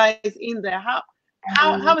young guys in there.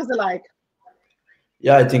 How is it like?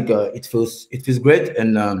 Yeah, I think it feels great,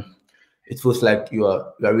 and it feels like you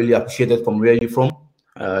are really appreciated from where you're from.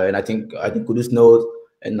 And I think Kudus knows,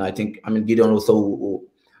 and I think Gideon also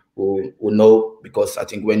will know, because I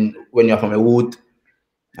think when you're from a wood,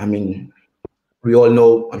 we all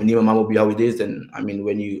know, Nima will be how it is, and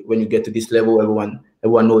when you get to this level, everyone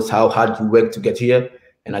knows how hard you work to get here,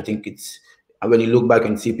 and I think it's when you look back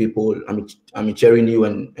and see people, cheering you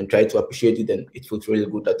and try to appreciate it, then it feels really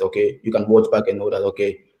good that okay, you can watch back and know that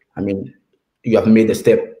okay, you have made a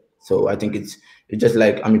step. So I think it's just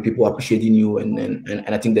like people appreciating you, and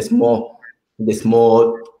I think there's more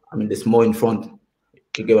in front.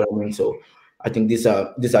 You get what I mean? So I think these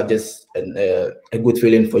are just a good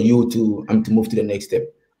feeling for you to move to the next step.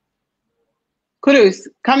 Kudus,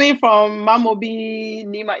 coming from Mamobi,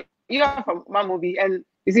 Nima, you are from Mamobi, and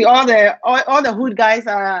you see all the hood guys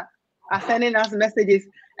are sending us messages,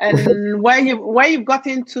 and where you've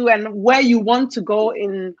gotten to and where you want to go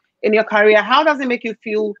in your career. How does it make you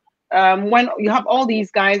feel when you have all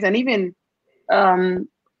these guys, and even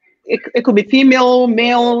it could be female,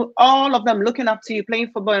 male, all of them looking up to you,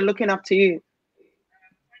 playing football and looking up to you?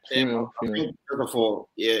 I think, first of all,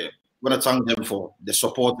 I want to thank them for the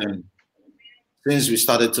support, and since we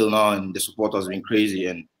started till now, and the support has been crazy,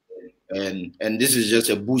 and this is just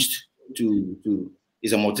a boost to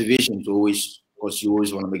it's a motivation to always, because you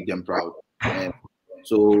always want to make them proud, and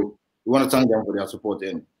so we want to thank them for their support.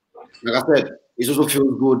 And like I said, it also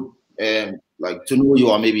feels good, like to know you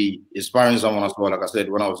are maybe inspiring someone as well. Like I said,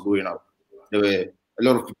 when I was growing up, there were a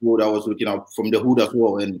lot of people that was looking up from the hood as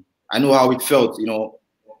well, and I know how it felt,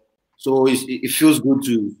 So it feels good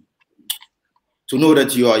to know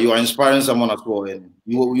that you are inspiring someone as well, and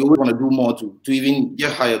you want to do more to even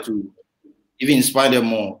get higher, to even inspire them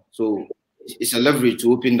more. So it's a leverage to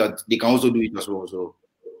hoping that they can also do it as well. So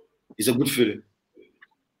it's a good feeling.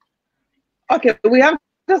 Okay, we have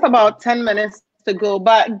just about 10 minutes to go,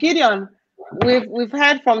 but Gideon, we've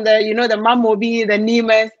heard from the the Mamobi, the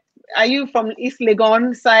Nimes. Are you from East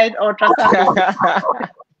Legon side or Trasado?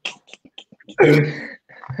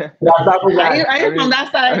 Are you from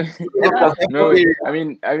that side? No,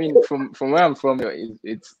 from where I'm from,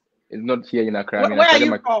 it's not here in Accra. Where are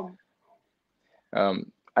you from?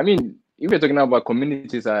 If you're talking about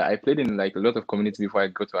communities, I played in like a lot of communities before I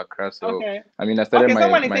got to Accra. So okay. I started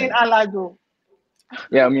someone is saying Alajo.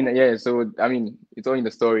 Yeah, so it's all in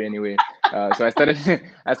the story anyway. So I started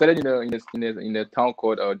in the town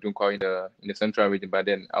called Dunkwa in the central region, but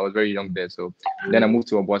then I was very young there. So then I moved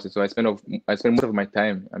to Obuasi. So I spent most of my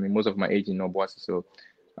time, most of my age in Obuasi. So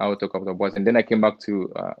I will talk about Obuasi. And then I came back to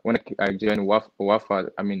when I joined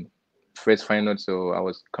Wafa, first final. So I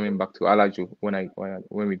was coming back to Alaju when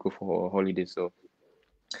we go for holidays. So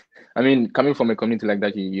coming from a community like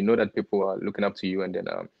that, you know that people are looking up to you, and then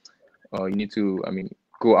you need to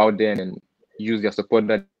go out there and use their support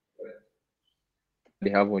that they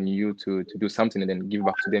have on you to do something and then give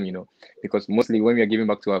back to them, because mostly when we are giving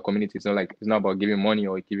back to our community, it's not about giving money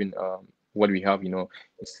or giving what we have,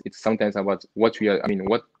 it's sometimes about what we are,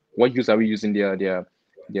 what use are we using their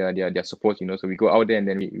support, so we go out there and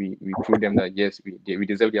then we prove them that yes, we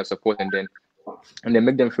deserve their support, and then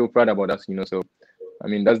make them feel proud about us, so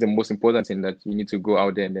that's the most important thing, that you need to go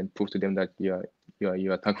out there and then prove to them that you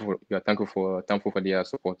are thankful for their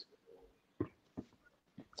support.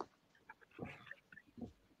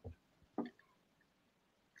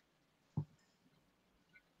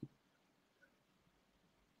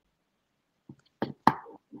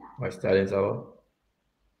 My stylings are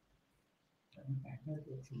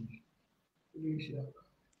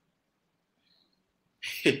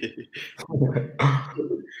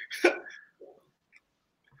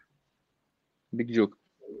big joke.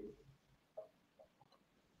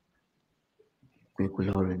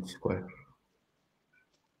 Orange Square.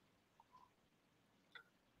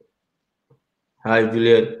 Hi,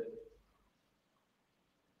 Juliet.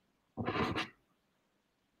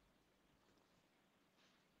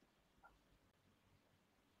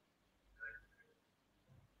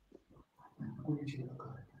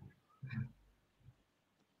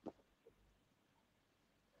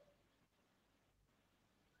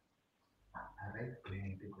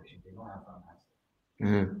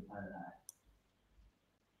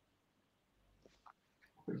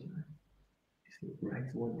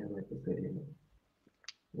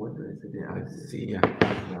 What do I say? I see. Yeah.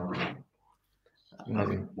 I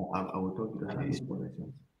will talk to her.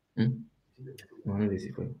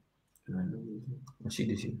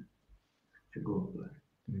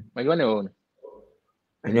 I know.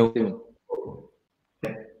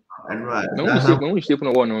 And right. When we shape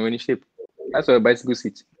on one, when you shape, that's a bicycle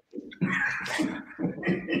seat.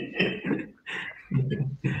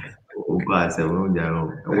 pass. When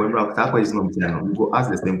that question is not, we go ask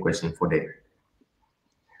the same question for them.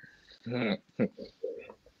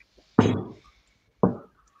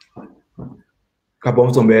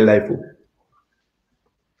 Kabom some very life.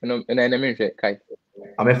 No, and I mean, Kai.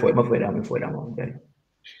 I'm afraid.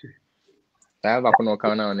 I have a no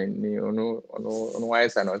count on no why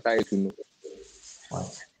is I not tired to know.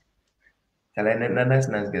 Tell I nice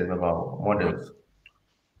guys about models.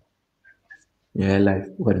 Yeah, life.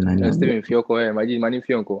 What an idea. Steven Fioko, Majeed Mani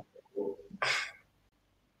Fioko.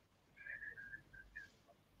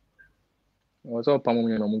 What's all Pamu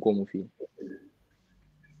no Munko Mufi?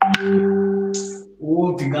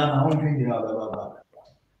 Oh, Tigana, I'm drinking out.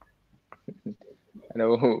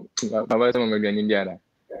 Hello, my wife is in Indiana.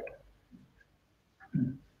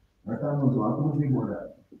 I can't think about that.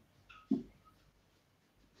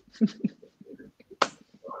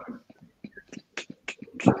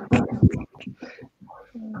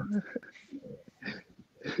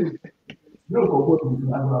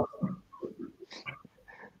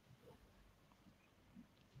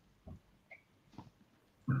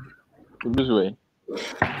 This way.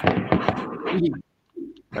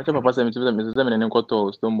 I can't pass them to them. Mrs. Zeman and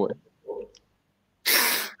Koto, Stoneboy.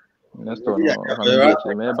 Next one,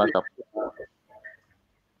 I'm back up.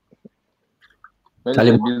 Tell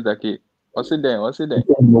him that kid. What's it there?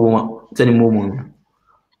 Tell him more.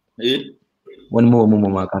 Eh? One more,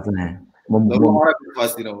 my cousin. No,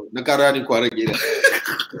 fast, you know. The car running quite again.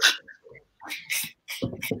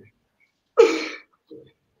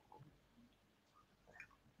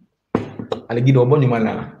 I'll give you a bonny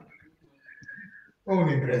man. Oh,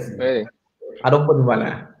 impressive. Hey. I don't put the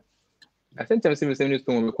man. I sent him some news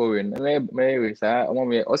to me calling. Maybe, sir. I want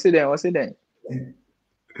me. What's it there? No,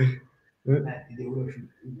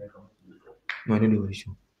 I don't know.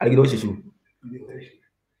 I'll get what you.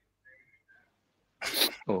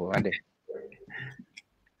 Oh, I did.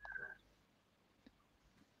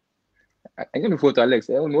 I give me photo, Alex.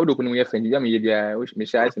 I don't know what we have friends. You have wish me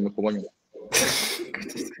shy to me for one.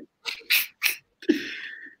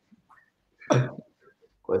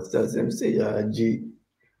 What's that? Say, G.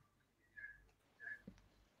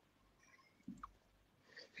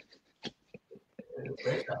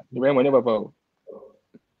 You remember, Papa?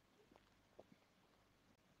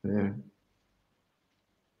 Yeah.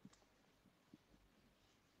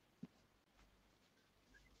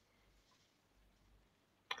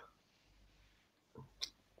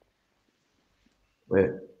 Wait.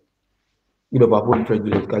 You know, Papa, try to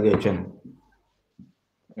do it.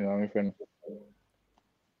 Yeah, my friend.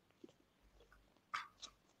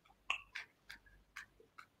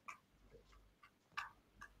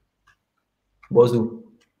 Bozu.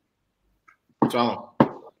 Ciao.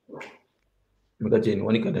 Mika Jane,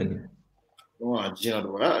 one kadani. Oh, Gina,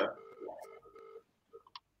 what?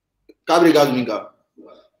 Cabri Gagminga.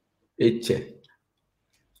 Eche.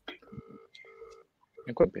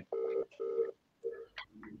 Equipe.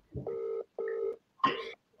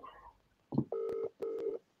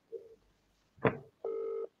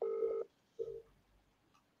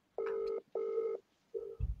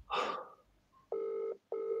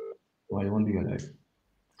 Why you want to be alive?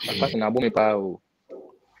 I'm passing a bomb power.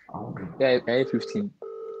 Yeah, I 15.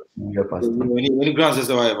 You're past. Many grants is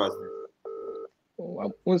why I was.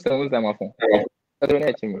 What's that, my phone? I don't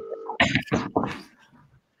know me.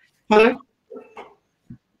 Hello?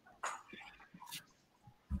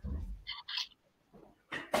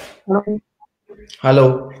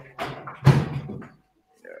 Hello.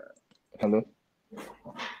 Hello.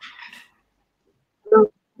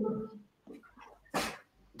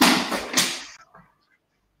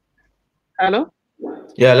 Hello?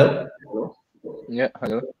 Yeah, hello. Yeah,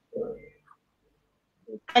 hello.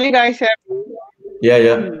 Can you guys hear me?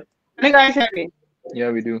 Yeah. Can you guys hear me? Yeah,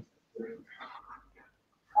 we do.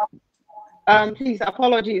 Please,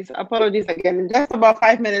 apologies again. Just about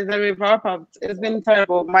 5 minutes, then we wrap up. It's been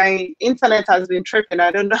terrible. My internet has been tripping.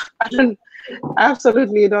 I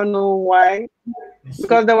absolutely don't know why.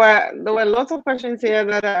 Because there were lots of questions here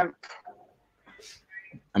that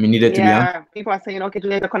needed to be on. People are saying, okay,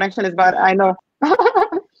 Juliet, the connection is bad. I know.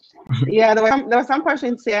 Yeah, there were some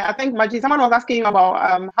questions here. I think Majeed, someone was asking you about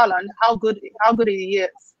Haaland, how good he is.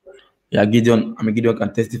 Yeah, Gideon. Gideon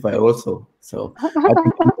can testify also. So I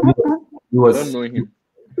think he was. I don't know him.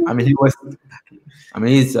 He was.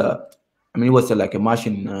 He was like a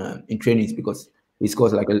machine in training because he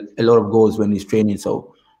scores like a lot of goals when he's training.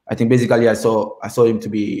 So I think basically I saw him to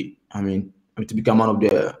be. To become one of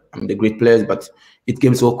the great players, but it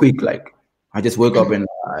came so quick. Like I just wake up and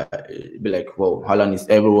be like, "Wow, Haaland is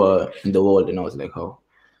everywhere in the world," and I was like, "Oh."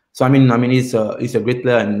 So he's a great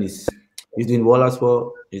player and he's doing well as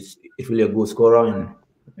well. it's really a good scorer, and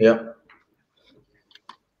yeah.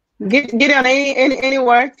 Gideon, any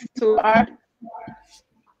words to add?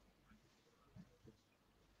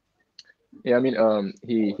 Yeah, I mean,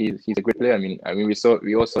 he's a great player. I mean,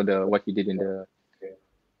 we all saw what he did in the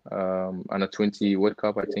under 20 World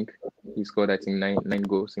Cup. I think he scored nine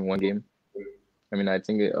goals in one game. I mean, I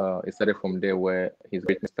think it started from there where his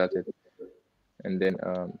greatness started, and then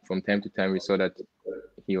from time to time we saw that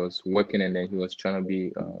he was working, and then he was trying to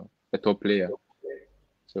be a top player.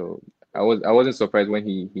 So I wasn't surprised when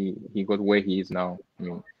he got where he is now. I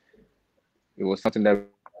mean, it was something that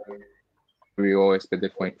we all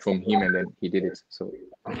expected from him, and then he did it. So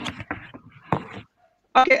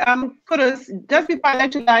okay, Kudus, just before I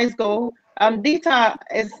let you guys go, Dita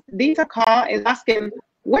Carr is asking,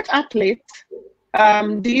 which athlete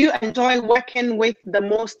do you enjoy working with the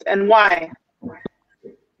most and why?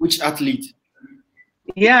 Which athlete?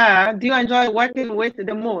 Yeah, do you enjoy working with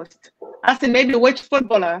the most? As in maybe which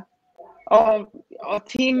footballer or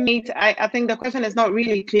teammate? I think the question is not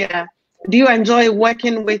really clear. Do you enjoy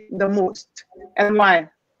working with the most and why?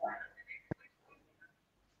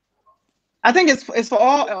 I think it's for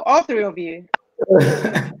all three of you.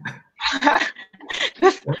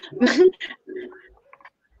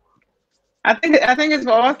 I think it's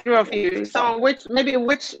for all three of you. So which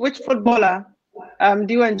footballer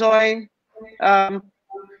do you enjoy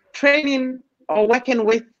training or working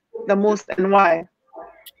with the most and why?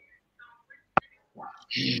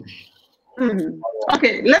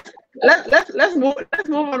 Okay, let's move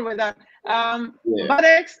on with that.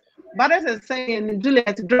 Badex is saying,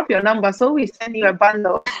 Juliet, drop your number so we send you a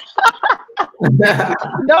bundle. No,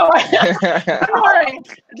 don't worry.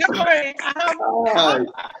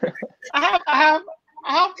 I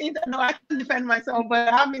have internet. No, I can defend myself, but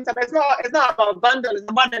I have internet. It's not about bundle. It's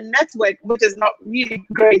about the network, which is not really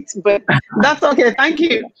great, but that's okay. Thank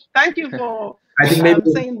you for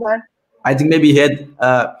saying that. I think maybe he had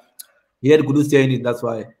Kudus saying it. That's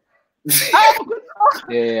why.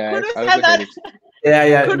 Yeah. Kudus said that.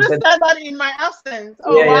 Yeah. Kudus said that in my absence.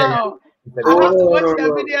 Oh yeah, wow. Yeah. I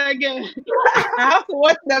have to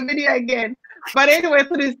watch the video again. But anyway,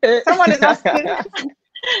 Kudus, someone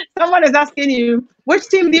is asking you, which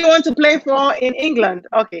team do you want to play for in England?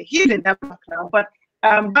 Okay, he's in Denmark now, but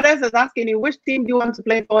Badex is asking you, which team do you want to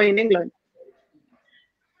play for in England?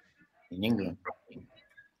 In England.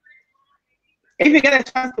 If you get a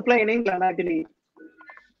chance to play in England, I believe.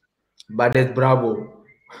 Badex, bravo.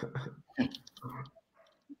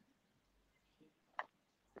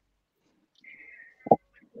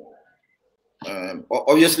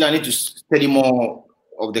 Obviously, I need to study more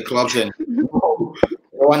of the clubs and the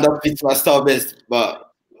one that fits my style best.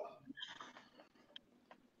 But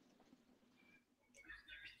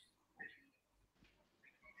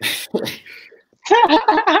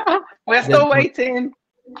we're still waiting.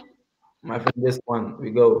 My friend, this one,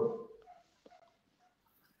 we go.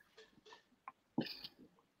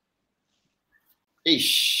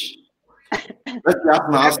 Ish. Let's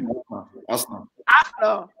Arsenal. Arsenal.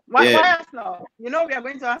 Why Arsenal? You know we are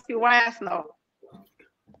going to ask you why Arsenal.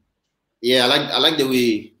 Yeah, I like the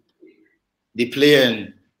way they play,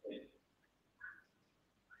 and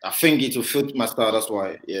I think it will fit my style. That's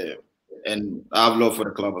why, yeah. And I have love for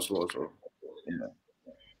the club as well. So, yeah.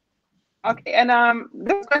 Okay, and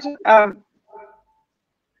this question,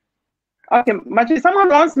 okay, Majeed, someone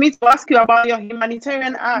wants me to ask you about your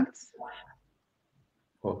humanitarian acts.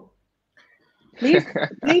 Oh. Please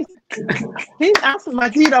ask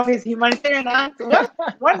Majeed of his humanitarian acts.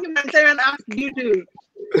 What humanitarian acts do you do,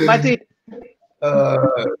 Majeed?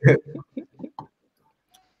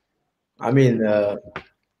 I mean, I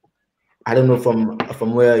don't know from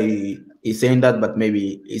where he's saying that, but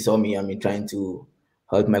maybe he saw me. I mean, trying to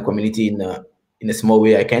help my community in a small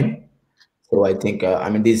way I can. So I think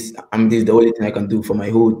this is the only thing I can do for my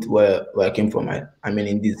hood where I came from. I mean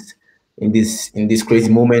in this crazy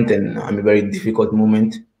moment, and a very difficult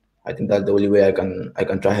moment. I think that's the only way I can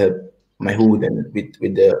try help my hood and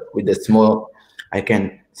with the small I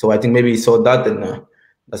can. So I think maybe he saw that, and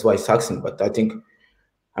that's why he's asking. But I think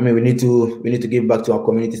we need to give back to our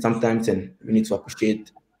community sometimes, and we need to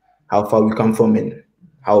appreciate how far we come from and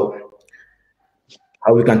how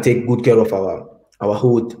we can take good care of our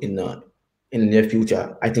hood in the near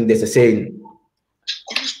future. I think there's a saying,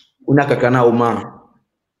 "Una kakana uma,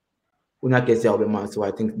 una kesia obema." So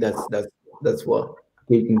I think that's what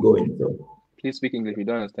keeping going. So please speak English. We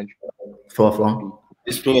don't understand you. From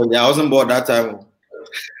It's true. I wasn't born that time.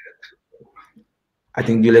 I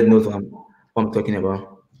think Juliet knows what I'm talking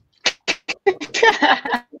about.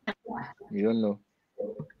 You don't know.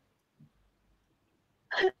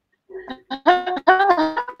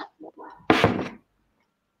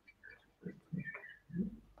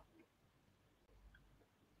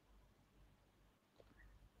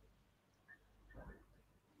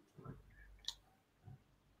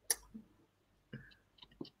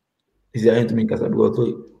 Is there anything in casa because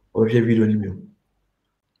or video ni meu.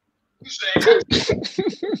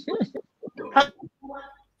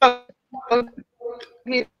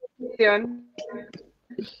 Gideon.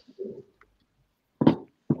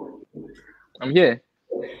 I'm here.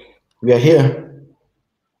 We are here.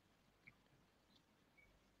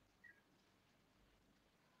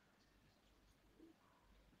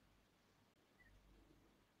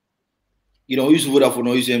 You don't use Vodafone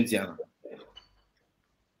or use MTN.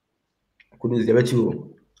 Kudus, they bet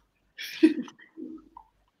you.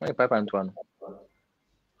 My 5.1.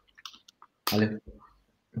 Ale.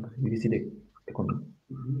 You see the economy.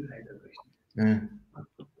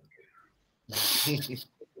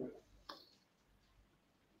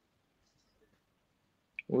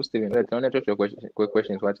 Who's Steven? Let's only touch your quick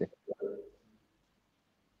questions. What's it?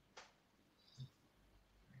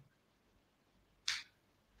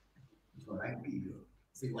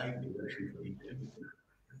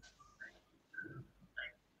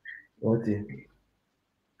 What's it?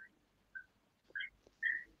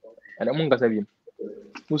 And I'm going to say,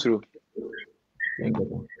 who's through?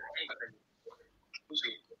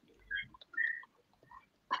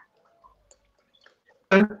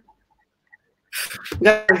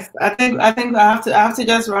 Guys, I think I have to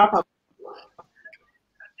just wrap up.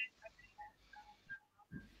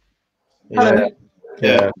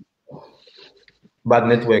 Yeah. Bad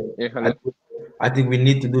network. Yeah, I think we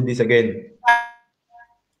need to do this again.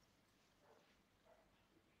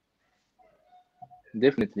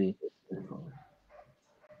 definitely.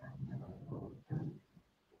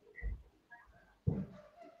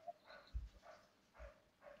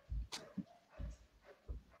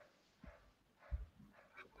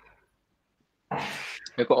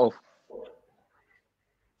 Make it off.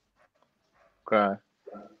 Cry.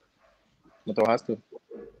 But I has to.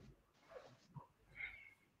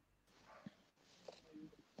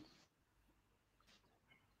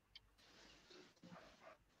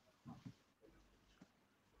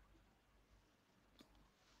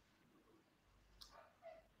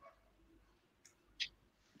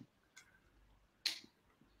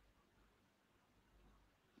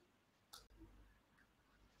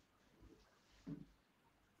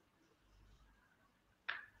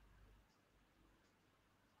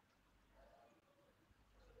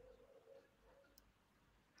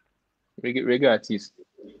 Regular artist.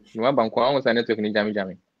 You want bank one was network in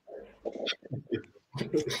jammy.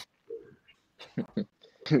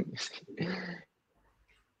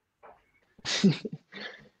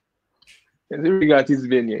 It's a regular artist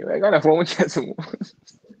venue. I got a phone chat some.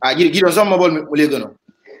 Gideon, some mobile Mulegono.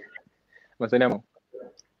 What's the name?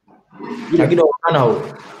 Lagi dah orang now.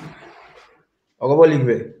 Aku boleh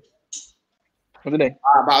ke? What's the name?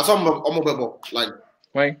 But some mobile like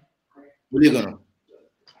Why? Mulegono.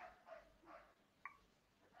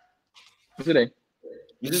 What's the name?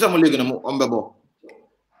 You see some Mulegono on Bebo.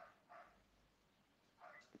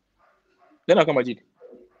 Then I'll come Majeed.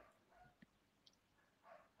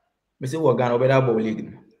 Mesti wagan obeda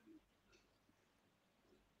boleh.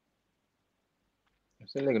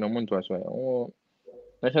 Say like no month was why. Oh,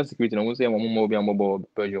 national security no say mo be am bo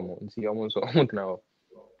Belgium. See am so month now.